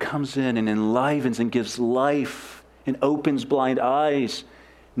Spirit comes in and enlivens and gives life and opens blind eyes,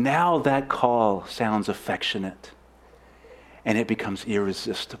 now that call sounds affectionate and it becomes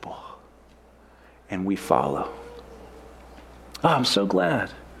irresistible and we follow. Oh, I'm so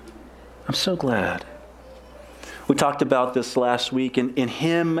glad. I'm so glad. We talked about this last week, and in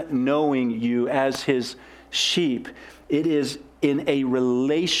him knowing you as his sheep, it is in a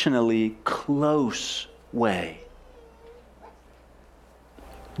relationally close way.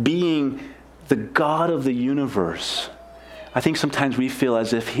 Being the God of the universe, I think sometimes we feel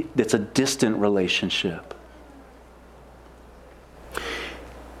as if it's a distant relationship.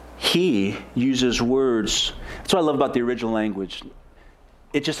 He uses words. That's what I love about the original language.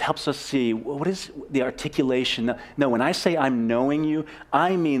 It just helps us see, what is the articulation? No, when I say I'm knowing you,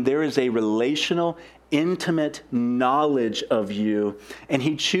 I mean there is a relational, intimate knowledge of you, and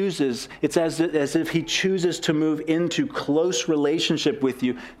he chooses, it's as if he chooses to move into close relationship with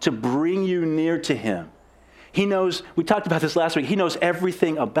you to bring you near to him. He knows, we talked about this last week, he knows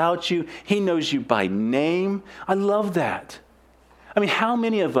everything about you. He knows you by name. I love that. I mean, how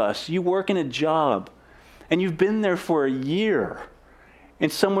many of us, you work in a job and you've been there for a year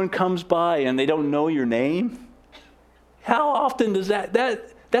and someone comes by and they don't know your name? How often does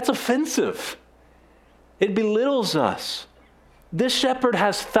that's offensive. It belittles us. This shepherd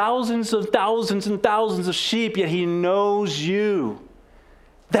has thousands and thousands and thousands of sheep, yet he knows you.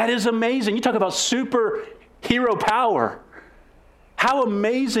 That is amazing. You talk about superhero power. How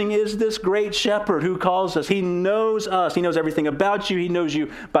amazing is this great shepherd who calls us? He knows us. He knows everything about you. He knows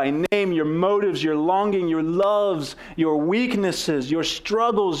you by name, your motives, your longing, your loves, your weaknesses, your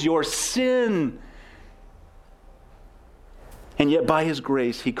struggles, your sin. And yet by his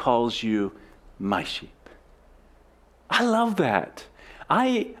grace, he calls you my sheep. I love that.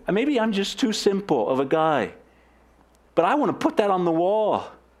 Maybe I'm just too simple of a guy, but I want to put that on the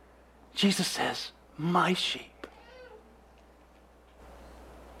wall. Jesus says, my sheep.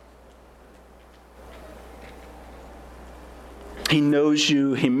 He knows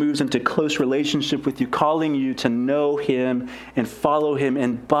you. He moves into close relationship with you, calling you to know him and follow him.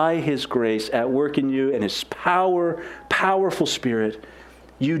 And by his grace at work in you and his powerful spirit,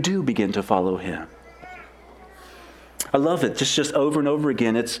 you do begin to follow him. I love it. Just over and over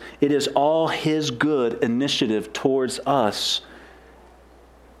again. It is all his good initiative towards us.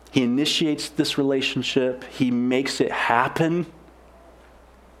 He initiates this relationship. He makes it happen.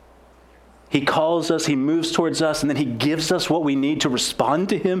 He calls us, he moves towards us, and then he gives us what we need to respond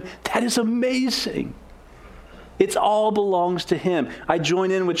to him. That is amazing. It all belongs to him. I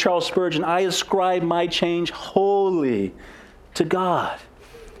join in with Charles Spurgeon. I ascribe my change wholly to God.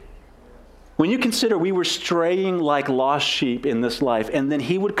 When you consider we were straying like lost sheep in this life, and then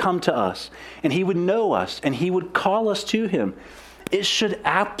he would come to us, and he would know us, and he would call us to him, it should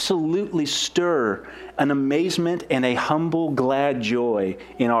absolutely stir an amazement and a humble, glad joy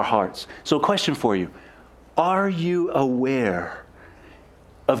in our hearts. So a question for you. Are you aware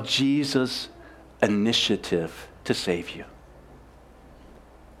of Jesus' initiative to save you?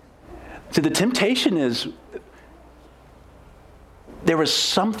 So the temptation is,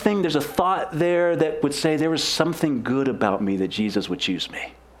 there's a thought there that would say there was something good about me that Jesus would choose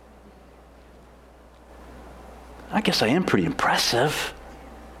me. I guess I am pretty impressive.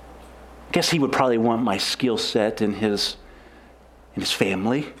 I guess he would probably want my skill set in his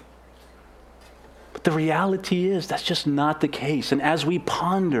family. But the reality is that's just not the case. And as we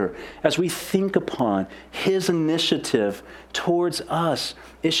ponder, as we think upon his initiative towards us,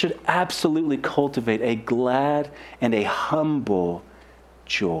 it should absolutely cultivate a glad and a humble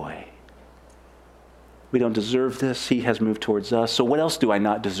joy. We don't deserve this. He has moved towards us. So what else do I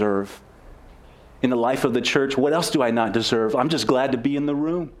not deserve? In the life of the church, what else do I not deserve? I'm just glad to be in the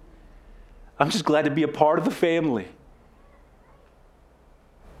room. I'm just glad to be a part of the family.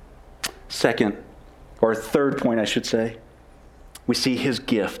 Third point, I should say, we see his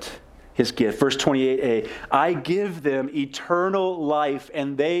gift. His gift. Verse 28a, I give them eternal life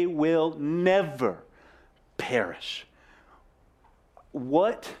and they will never perish.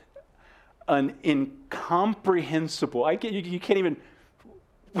 What an incomprehensible, you can't even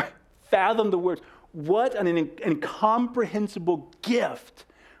fathom the words. What an incomprehensible gift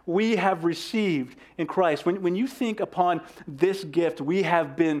we have received in Christ. When you think upon this gift we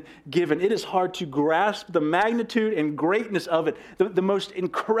have been given, it is hard to grasp the magnitude and greatness of it. The most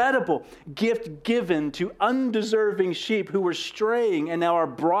incredible gift given to undeserving sheep who were straying and now are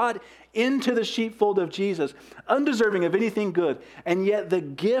brought into the sheepfold of Jesus, undeserving of anything good. And yet the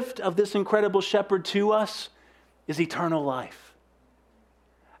gift of this incredible shepherd to us is eternal life.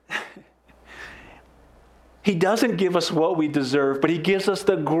 He doesn't give us what we deserve, but he gives us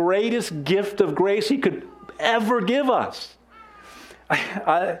the greatest gift of grace he could ever give us.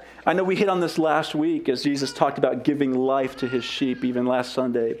 I know we hit on this last week as Jesus talked about giving life to his sheep, even last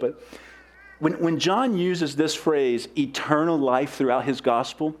Sunday. But when John uses this phrase, eternal life, throughout his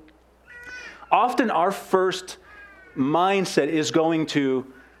gospel, often our first mindset is going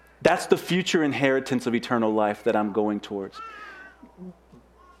to, that's the future inheritance of eternal life that I'm going towards.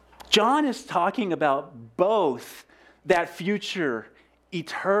 John is talking about both that future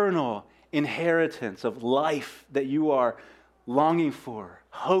eternal inheritance of life that you are longing for,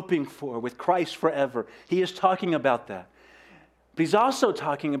 hoping for with Christ forever. He is talking about that. But he's also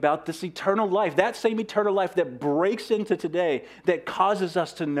talking about this eternal life, that same eternal life that breaks into today, that causes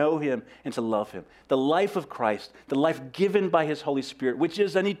us to know him and to love him. The life of Christ, the life given by his Holy Spirit, which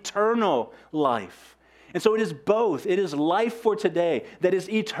is an eternal life. And so it is both. It is life for today that is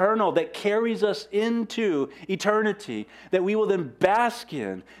eternal, that carries us into eternity, that we will then bask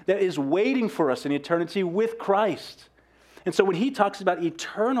in, that is waiting for us in eternity with Christ. And so when he talks about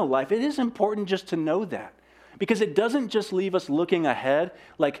eternal life, it is important just to know that, because it doesn't just leave us looking ahead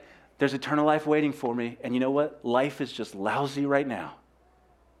like there's eternal life waiting for me, and you know what? Life is just lousy right now.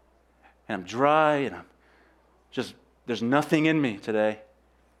 And I'm dry, and there's nothing in me today.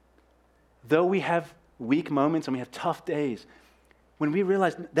 Though we have weak moments and we have tough days, when we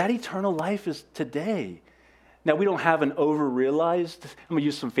realize that eternal life is today. Now, we don't have an over-realized, I'm going to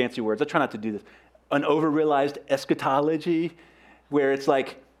use some fancy words, I try not to do this, an over-realized eschatology where it's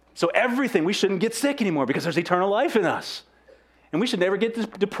like, so everything, we shouldn't get sick anymore because there's eternal life in us. And we should never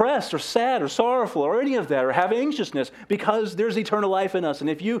get depressed or sad or sorrowful or any of that or have anxiousness because there's eternal life in us. And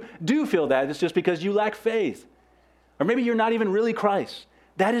if you do feel that, it's just because you lack faith. Or maybe you're not even really Christ.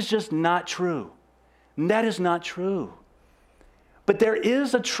 That is just not true. That is not true. But there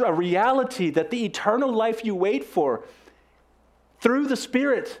is a reality that the eternal life you wait for through the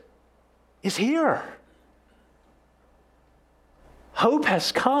Spirit is here. Hope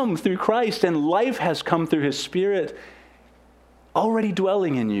has come through Christ, and life has come through His Spirit already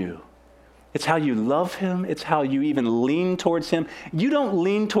dwelling in you. It's how you love Him. It's how you even lean towards Him. You don't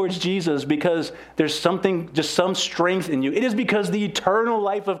lean towards Jesus because there's something, just some strength in you. It is because the eternal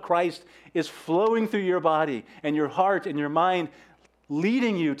life of Christ is flowing through your body and your heart and your mind,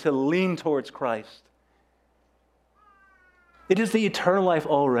 leading you to lean towards Christ. It is the eternal life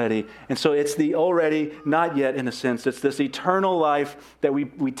already. And so it's the already, not yet in a sense. It's this eternal life that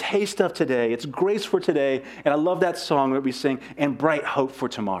we taste of today. It's grace for today. And I love that song that we sing, and bright hope for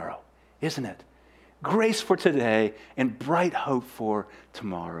tomorrow, isn't it? Grace for today and bright hope for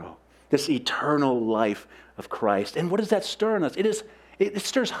tomorrow. This eternal life of Christ. And what does that stir in us? It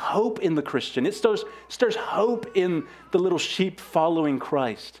stirs hope in the Christian. It stirs hope in the little sheep following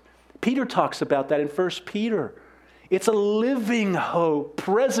Christ. Peter talks about that in 1 Peter. It's a living hope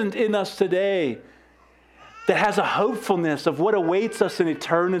present in us today that has a hopefulness of what awaits us in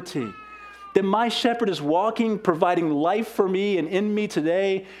eternity. That my shepherd is walking, providing life for me and in me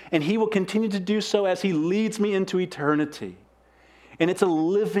today, and he will continue to do so as he leads me into eternity. And it's a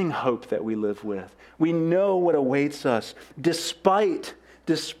living hope that we live with. We know what awaits us despite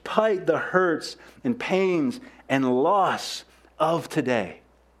the hurts and pains and loss of today.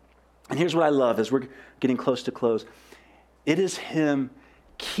 And here's what I love as we're getting close to close. It is him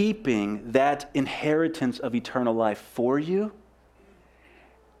keeping that inheritance of eternal life for you.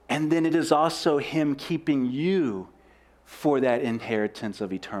 And then it is also him keeping you for that inheritance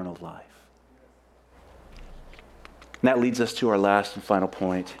of eternal life. And that leads us to our last and final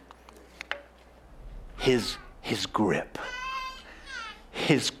point. His grip.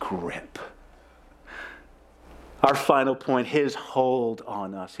 His grip. Our final point, his hold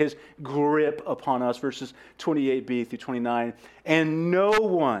on us, his grip upon us, verses 28b through 29. And no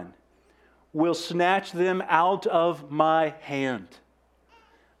one will snatch them out of my hand.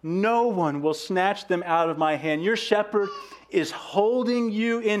 No one will snatch them out of my hand. Your shepherd is holding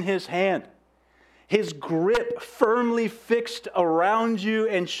you in his hand. His grip firmly fixed around you,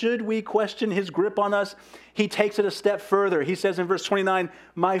 and should we question his grip on us, he takes it a step further. He says in verse 29,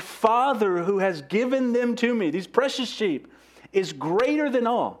 my Father who has given them to me, these precious sheep, is greater than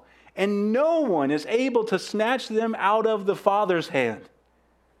all, and no one is able to snatch them out of the Father's hand.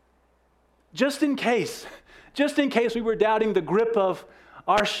 Just in case we were doubting the grip of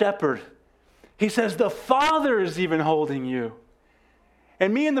our shepherd, he says the Father is even holding you.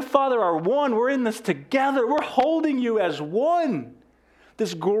 And me and the Father are one. We're in this together. We're holding you as one.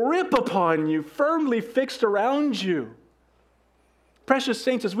 This grip upon you, firmly fixed around you. Precious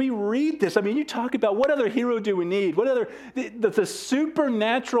saints, as we read this, I mean, you talk about what other hero do we need? What other, the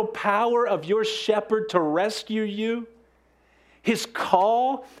supernatural power of your shepherd to rescue you? His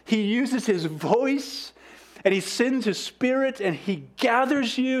call, he uses his voice, and he sends his Spirit, and he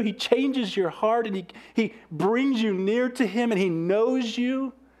gathers you, he changes your heart, and he brings you near to him, and he knows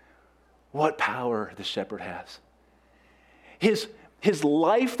you. What power the shepherd has. His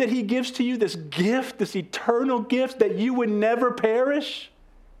life that he gives to you, this gift, this eternal gift that you would never perish.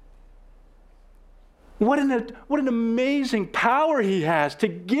 What an amazing power he has to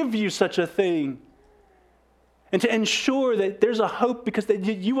give you such a thing. And to ensure that there's a hope because that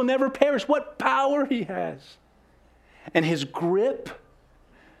you will never perish. What power he has. And his grip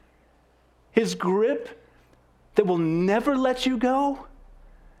that will never let you go.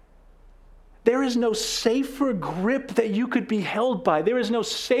 There is no safer grip that you could be held by. There is no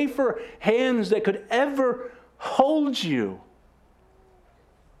safer hands that could ever hold you.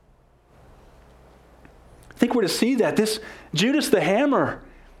 I think we're to see that. This Judas the Hammer,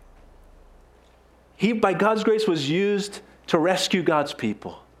 he, by God's grace, was used to rescue God's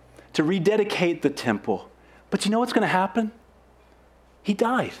people, to rededicate the temple. But you know what's going to happen? He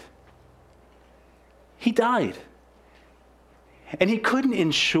died. He died. And he couldn't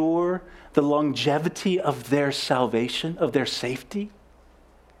ensure the longevity of their salvation, of their safety.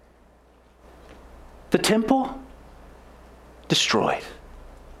 The temple, destroyed.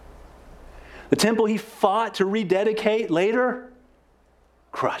 The temple he fought to rededicate later,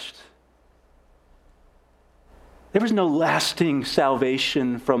 crushed. There was no lasting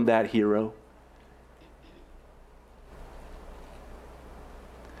salvation from that hero.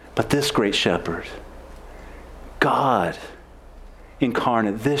 But this great shepherd, God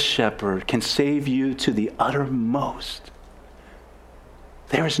incarnate, this shepherd can save you to the uttermost.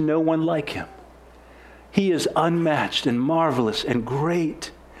 There is no one like him. He is unmatched and marvelous and great.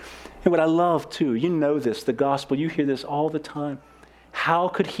 And what I love too, you know this, the gospel, you hear this all the time. How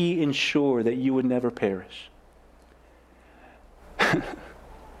could he ensure that you would never perish?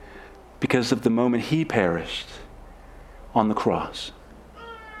 Because of the moment he perished on the cross.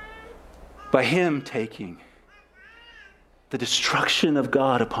 By him taking the destruction of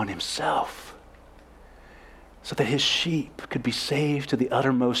God upon himself, so that his sheep could be saved to the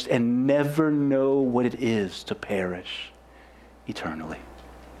uttermost and never know what it is to perish eternally.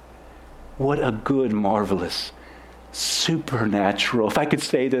 What a good, marvelous, supernatural, if I could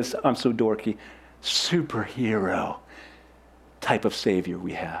say this, I'm so dorky, superhero type of Savior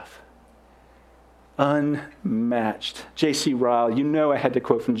we have. Unmatched. J.C. Ryle, you know I had to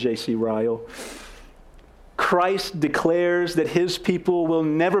quote from J.C. Ryle. Christ declares that his people will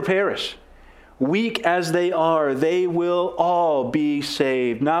never perish. Weak as they are, they will all be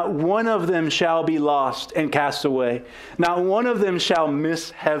saved. Not one of them shall be lost and cast away. Not one of them shall miss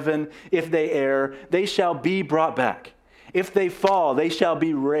heaven. If they err, they shall be brought back. If they fall, they shall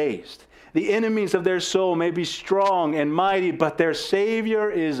be raised. The enemies of their soul may be strong and mighty, but their Savior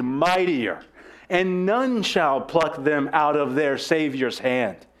is mightier, and none shall pluck them out of their Savior's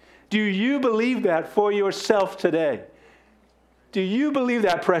hand. Do you believe that for yourself today? Do you believe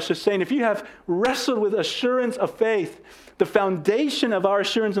that, precious saint? If you have wrestled with assurance of faith, the foundation of our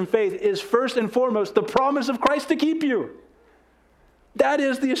assurance and faith is first and foremost the promise of Christ to keep you. That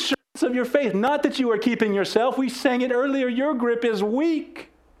is the assurance of your faith, not that you are keeping yourself. We sang it earlier. Your grip is weak.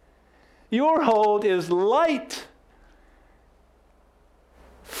 Your hold is light,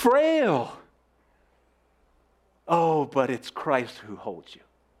 frail. Oh, but it's Christ who holds you.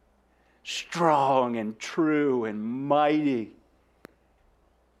 Strong and true and mighty.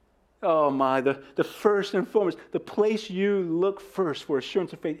 Oh my, the first and foremost, the place you look first for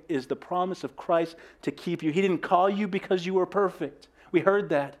assurance of faith is the promise of Christ to keep you. He didn't call you because you were perfect. We heard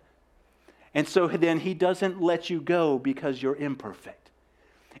that. And so then he doesn't let you go because you're imperfect.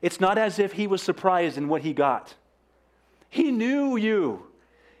 It's not as if he was surprised in what he got. He knew you.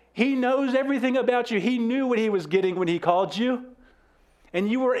 He knows everything about you. He knew what he was getting when he called you. And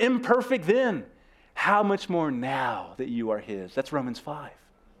you were imperfect then. How much more now that you are his? That's Romans 5.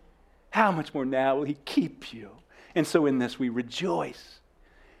 How much more now will he keep you? And so in this we rejoice.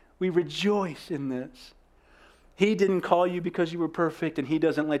 We rejoice in this. He didn't call you because you were perfect, and he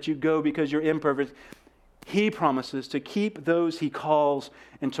doesn't let you go because you're imperfect. He promises to keep those he calls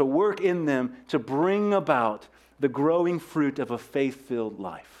and to work in them to bring about the growing fruit of a faith-filled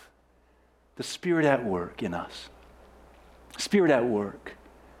life. The Spirit at work in us. Spirit at work.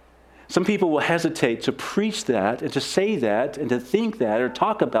 Some people will hesitate to preach that and to say that and to think that or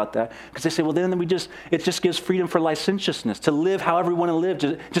talk about that because they say, well, then it just gives freedom for licentiousness, to live however we want to live,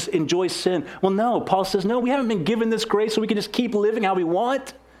 to just enjoy sin. Well, no, Paul says, no, we haven't been given this grace so we can just keep living how we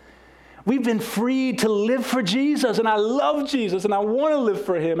want. We've been freed to live for Jesus, and I love Jesus, and I want to live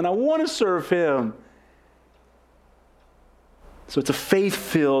for him, and I want to serve him. So it's a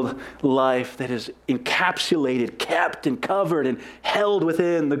faith-filled life that is encapsulated, kept, and covered, and held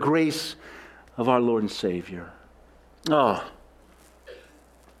within the grace of our Lord and Savior. Oh,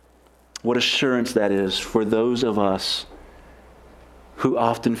 what assurance that is for those of us who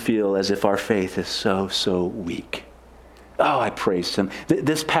often feel as if our faith is so weak. Oh, I praise him.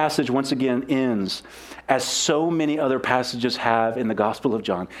 This passage once again ends as so many other passages have in the Gospel of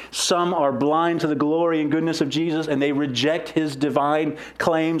John. Some are blind to the glory and goodness of Jesus, and they reject his divine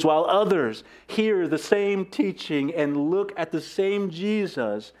claims, while others hear the same teaching and look at the same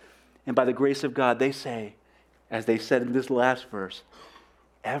Jesus, and by the grace of God, they say, as they said in this last verse,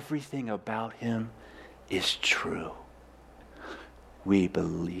 everything about him is true. We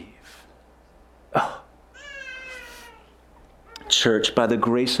believe. Oh. Church, by the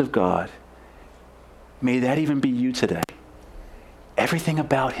grace of God, may that even be you today. Everything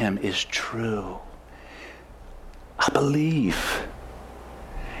about him is true. I believe.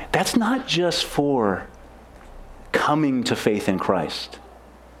 That's not just for coming to faith in Christ.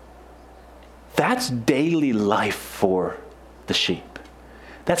 That's daily life for the sheep.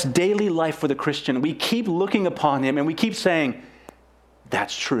 That's daily life for the Christian. We keep looking upon him and we keep saying,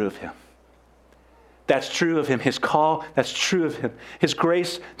 that's true of him. That's true of him. His call, that's true of him. His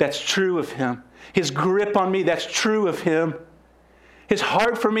grace, that's true of him. His grip on me, that's true of him. His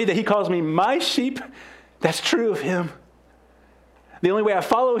heart for me, that he calls me my sheep, that's true of him. The only way I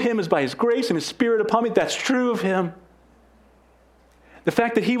follow him is by his grace and his Spirit upon me, that's true of him. The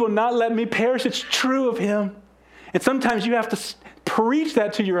fact that he will not let me perish, it's true of him. And sometimes you have to preach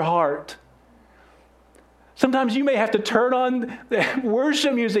that to your heart. Sometimes you may have to turn on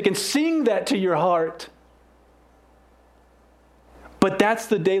worship music and sing that to your heart. But that's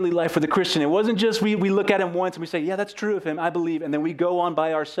the daily life for the Christian. It wasn't just we look at him once and we say, yeah, that's true of him, I believe, and then we go on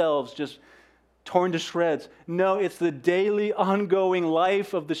by ourselves just torn to shreds. No, it's the daily ongoing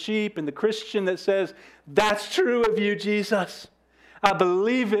life of the sheep and the Christian that says, that's true of you, Jesus. I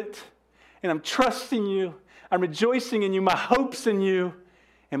believe it, and I'm trusting you. I'm rejoicing in you. My hope's in you,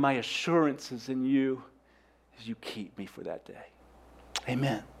 and my assurance is in you as you keep me for that day.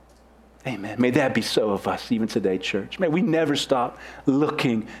 Amen. Amen. May that be so of us even today, church. May we never stop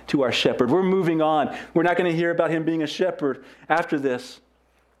looking to our shepherd. We're moving on. We're not going to hear about him being a shepherd after this.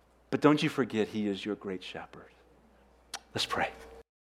 But don't you forget, he is your great shepherd. Let's pray.